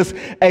Jesus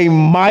a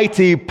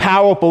mighty,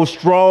 powerful,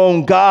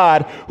 strong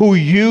God who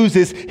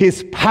uses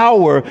his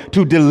power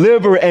to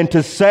deliver and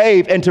to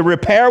save and to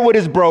repair what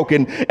is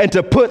broken and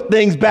to put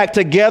things back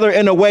together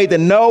in a way that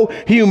no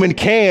human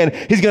can.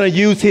 He's going to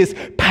use his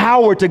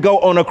power to go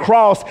on a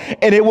cross,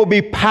 and it will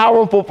be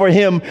powerful for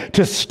him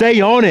to stay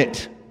on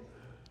it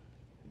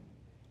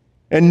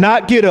and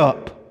not get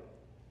up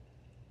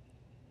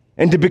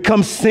and to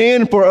become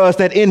sin for us,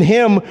 that in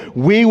him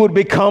we would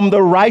become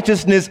the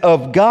righteousness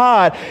of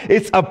God.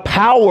 It's a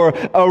power,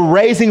 a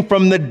raising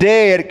from the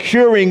dead,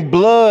 curing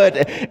blood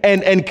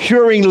and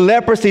curing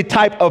leprosy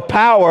type of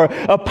power,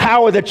 a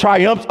power that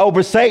triumphs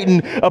over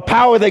Satan, a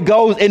power that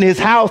goes in his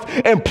house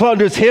and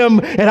plunders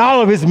him and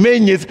all of his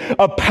minions,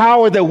 a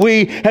power that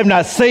we have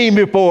not seen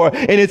before.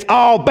 And it's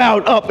all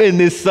bound up in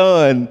this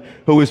son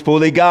who is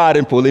fully God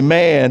and fully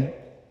man.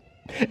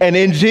 And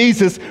in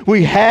Jesus,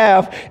 we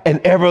have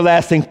an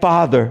everlasting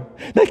Father.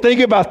 Now think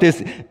about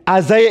this.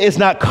 Isaiah is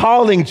not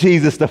calling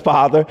Jesus the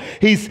Father.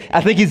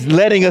 I think he's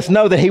letting us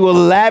know that he will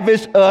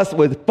lavish us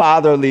with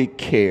fatherly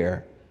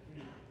care.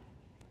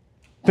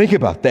 Think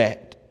about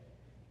that.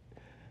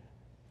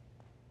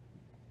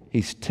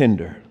 He's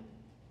tender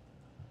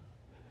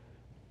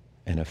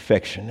and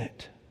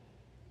affectionate.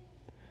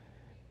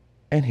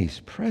 And he's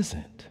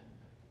present.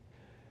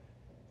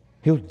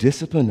 He'll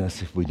discipline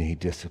us if we need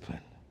discipline.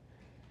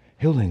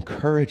 He'll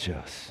encourage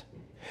us.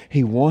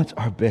 He wants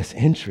our best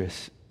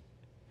interests.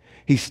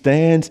 He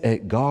stands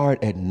at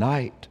guard at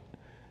night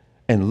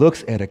and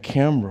looks at a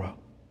camera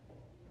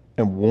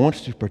and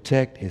wants to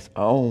protect his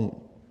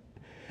own,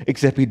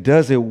 except he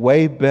does it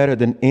way better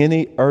than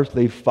any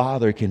earthly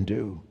father can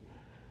do.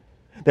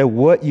 That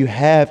what you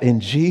have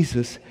in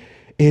Jesus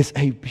is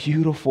a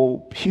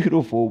beautiful,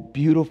 beautiful,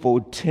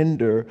 beautiful,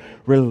 tender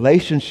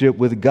relationship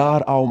with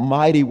God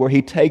Almighty, where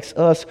he takes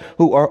us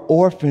who are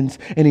orphans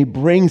and he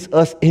brings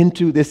us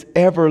into this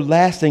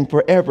everlasting,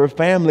 forever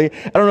family.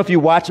 I don't know if you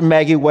watch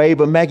Maggie Wade,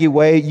 but Maggie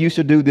Wade used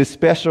to do this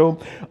special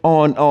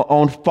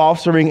on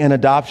fostering and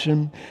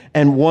adoption.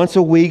 And once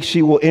a week,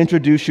 she will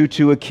introduce you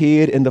to a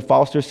kid in the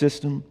foster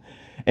system.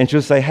 And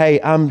she'll say, hey,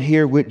 I'm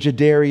here with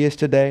Jadarius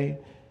today.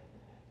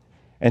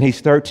 And he's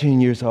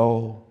 13 years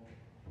old.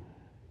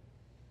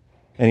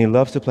 And he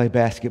loves to play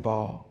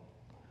basketball.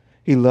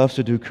 He loves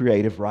to do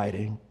creative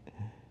writing.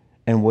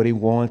 And what he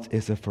wants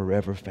is a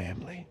forever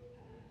family.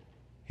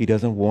 He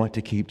doesn't want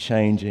to keep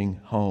changing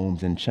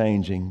homes and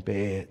changing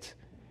beds.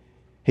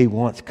 He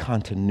wants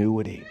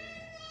continuity.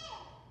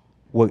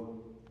 What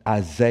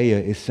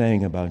Isaiah is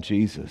saying about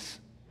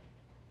Jesus,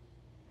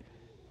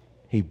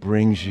 he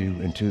brings you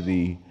into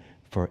the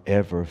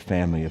forever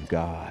family of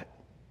God,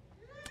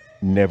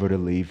 never to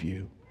leave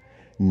you,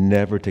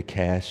 never to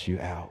cast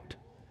you out.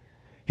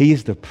 He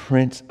is the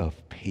Prince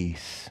of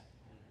Peace.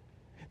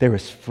 There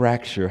is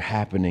fracture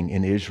happening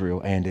in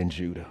Israel and in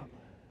Judah.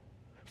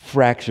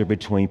 Fracture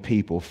between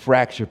people,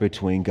 fracture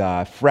between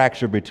God,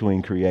 fracture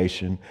between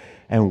creation.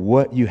 And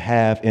what you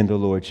have in the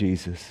Lord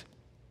Jesus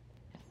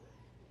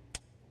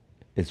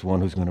is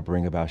one who's going to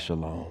bring about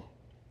shalom.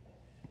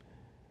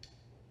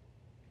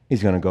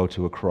 He's going to go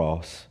to a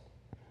cross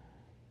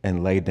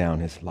and lay down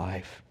his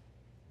life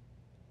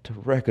to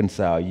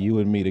reconcile you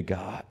and me to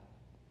God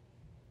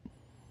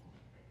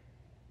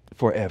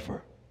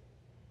forever.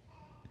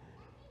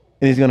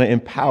 And he's going to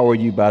empower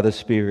you by the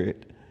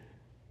Spirit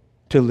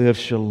to live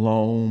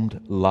shalom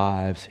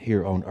lives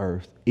here on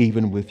earth,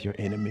 even with your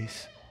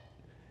enemies.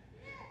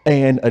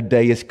 And a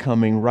day is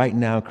coming right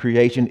now.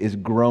 Creation is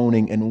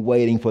groaning and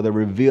waiting for the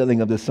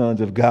revealing of the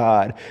sons of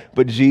God.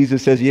 But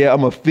Jesus says, yeah, I'm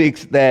going to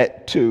fix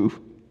that too.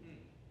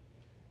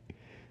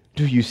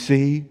 Do you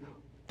see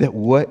that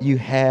what you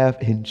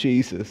have in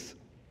Jesus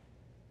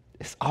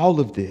is all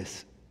of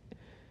this?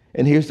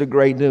 And here's the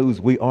great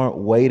news. We aren't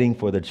waiting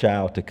for the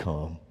child to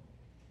come.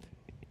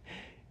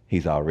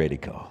 He's already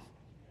come.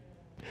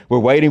 We're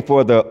waiting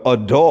for the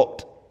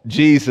adult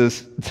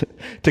Jesus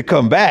to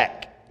come back.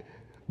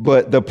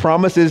 But the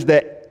promises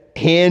that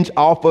hinge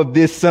off of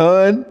this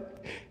son,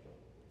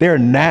 they're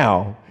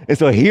now. And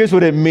so here's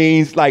what it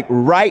means, like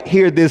right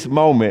here, this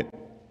moment.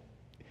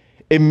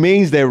 It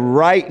means that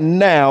right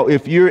now,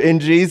 if you're in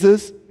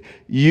Jesus,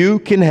 you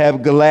can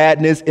have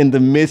gladness in the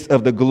midst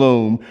of the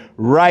gloom.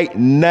 Right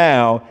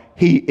now,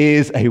 he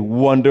is a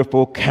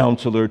wonderful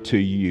counselor to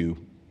you.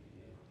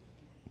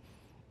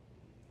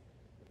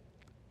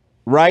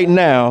 Right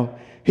now,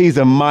 he's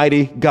a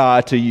mighty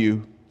God to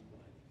you.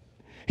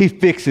 He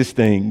fixes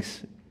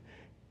things.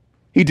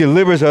 He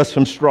delivers us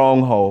from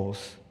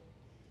strongholds.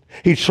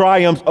 He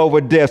triumphs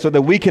over death so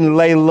that we can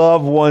lay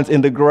loved ones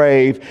in the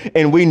grave.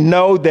 And we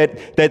know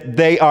that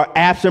they are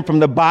absent from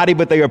the body,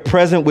 but they are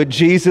present with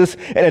Jesus.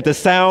 And at the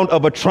sound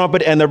of a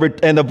trumpet and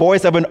the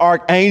voice of an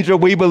archangel,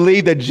 we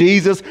believe that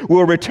Jesus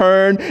will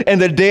return and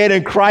the dead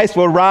in Christ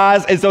will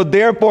rise. And so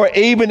therefore,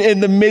 even in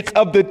the midst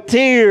of the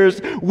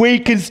tears, we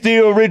can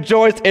still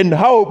rejoice in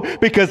hope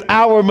because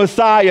our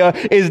Messiah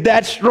is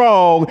that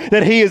strong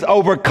that he has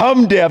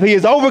overcome death. He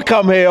has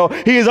overcome hell.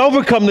 He has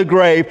overcome the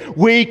grave.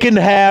 We can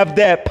have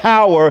that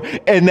power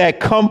and that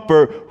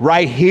comfort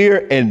right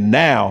here and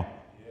now.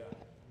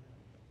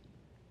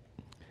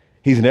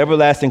 He's an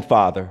everlasting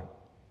Father.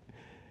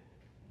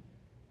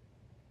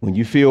 When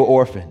you feel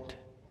orphaned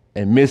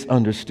and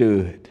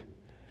misunderstood,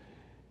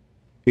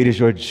 it is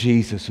your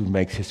Jesus who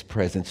makes his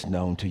presence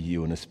known to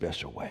you in a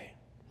special way.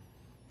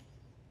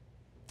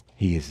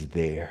 He is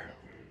there.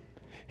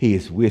 He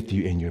is with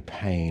you in your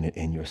pain and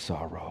in your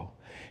sorrow.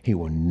 He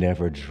will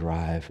never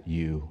drive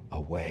you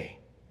away.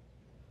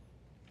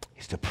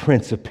 He's the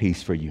Prince of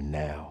Peace for you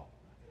now.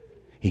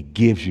 He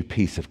gives you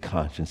peace of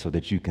conscience so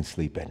that you can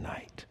sleep at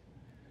night.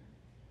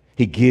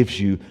 He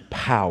gives you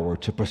power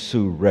to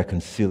pursue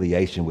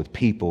reconciliation with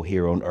people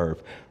here on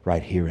earth,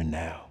 right here and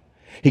now.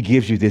 He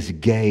gives you this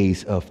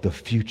gaze of the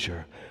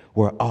future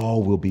where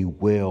all will be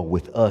well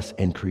with us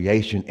and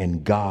creation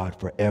and God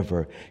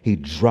forever. He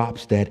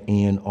drops that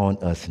in on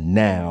us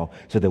now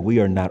so that we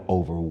are not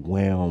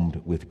overwhelmed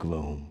with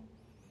gloom.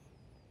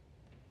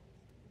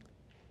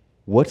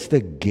 What's the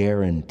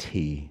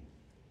guarantee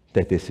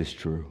that this is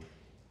true?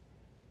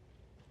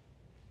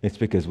 It's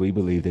because we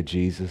believe that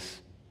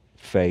Jesus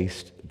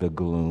faced the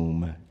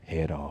gloom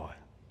head on.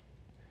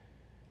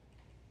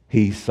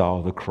 He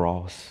saw the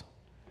cross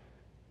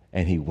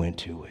and he went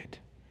to it.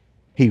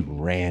 He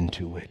ran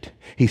to it.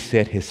 He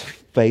set his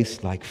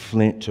face like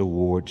flint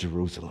toward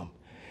Jerusalem.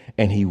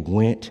 And he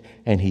went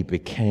and he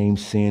became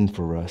sin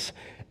for us,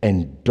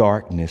 and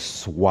darkness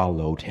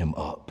swallowed him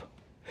up.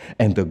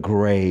 And the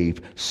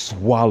grave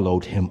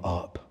swallowed him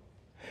up.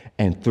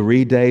 And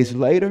 3 days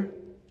later,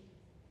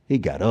 he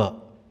got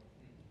up.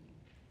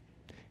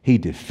 He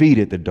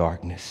defeated the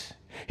darkness.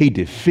 He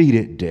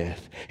defeated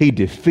death. He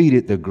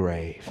defeated the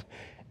grave.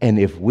 And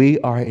if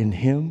we are in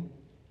him,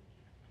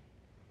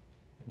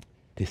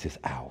 this is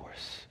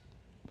ours.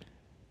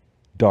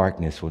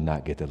 Darkness will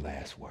not get the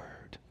last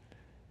word.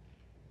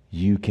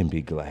 You can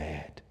be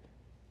glad.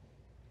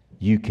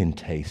 You can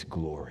taste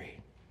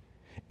glory.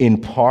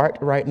 In part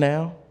right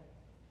now,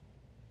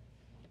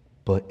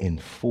 but in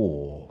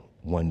full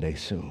one day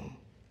soon.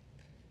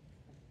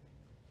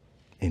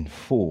 In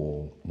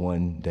full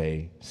one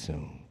day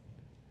soon.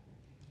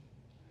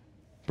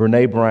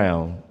 Brené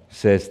Brown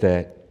says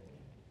that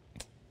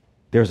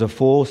there's a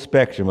full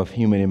spectrum of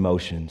human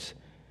emotions,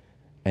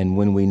 and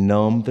when we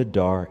numb the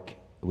dark,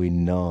 we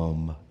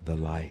numb the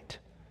light.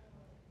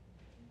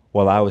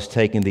 While I was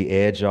taking the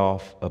edge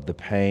off of the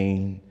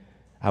pain,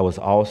 I was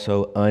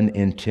also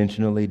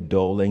unintentionally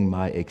dulling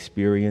my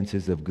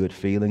experiences of good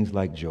feelings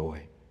like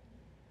joy.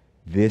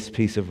 This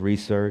piece of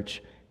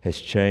research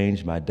has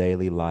changed my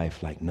daily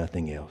life like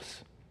nothing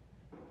else.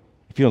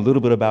 If you know a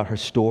little bit about her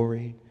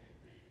story,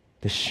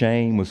 the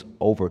shame was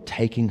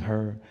overtaking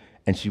her,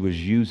 and she was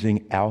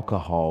using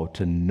alcohol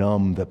to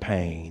numb the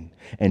pain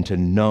and to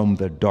numb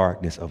the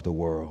darkness of the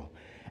world.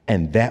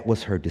 And that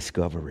was her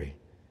discovery.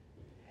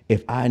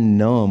 If I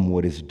numb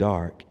what is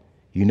dark,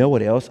 you know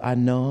what else I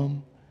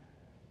numb?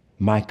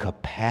 My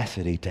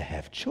capacity to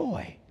have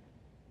joy.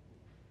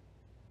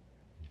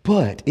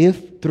 But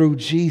if through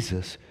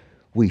Jesus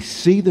we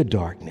see the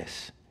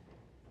darkness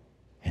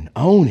and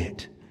own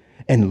it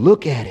and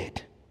look at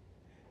it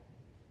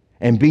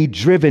and be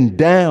driven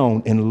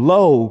down and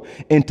low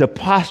into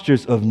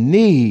postures of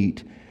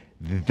need,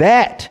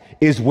 That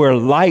is where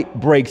light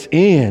breaks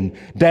in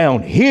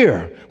down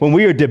here when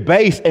we are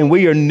debased and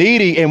we are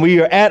needy and we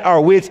are at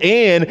our wits'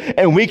 end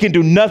and we can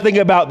do nothing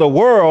about the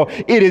world.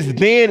 It is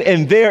then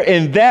and there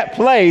in that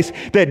place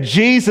that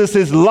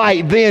Jesus'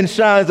 light then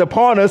shines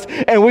upon us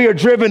and we are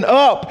driven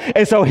up.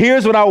 And so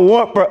here's what I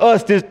want for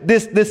us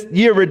this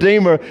year,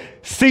 Redeemer.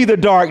 See the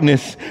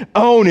darkness,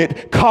 own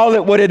it, call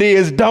it what it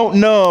is, don't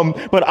numb,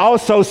 but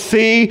also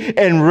see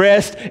and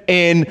rest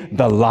in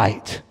the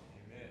light.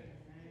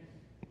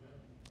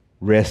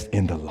 Rest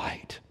in the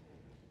light.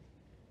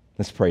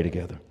 Let's pray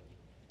together.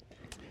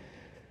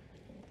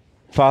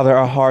 Father,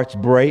 our hearts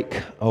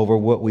break over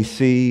what we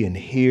see and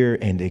hear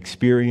and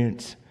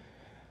experience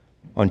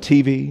on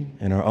TV,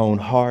 in our own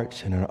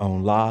hearts, in our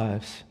own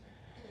lives.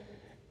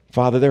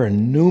 Father, there are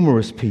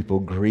numerous people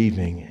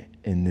grieving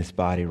in this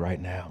body right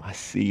now. I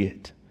see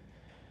it.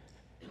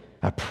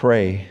 I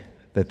pray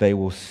that they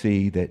will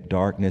see that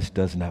darkness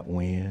does not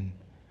win,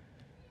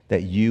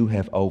 that you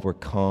have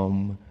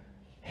overcome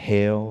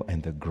hell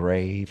and the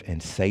grave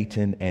and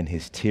Satan and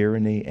his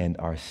tyranny and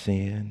our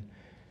sin.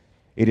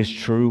 It is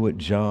true what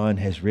John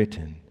has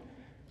written.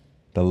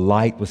 The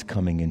light was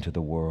coming into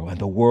the world, and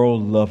the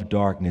world loved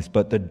darkness,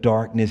 but the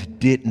darkness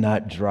did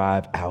not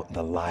drive out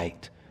the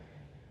light.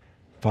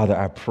 Father,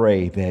 I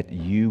pray that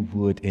you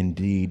would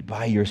indeed,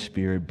 by your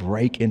Spirit,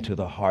 break into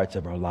the hearts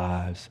of our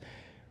lives,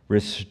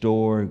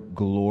 restore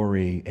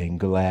glory and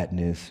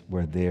gladness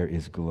where there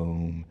is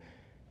gloom.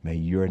 May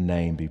your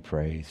name be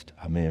praised.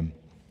 Amen.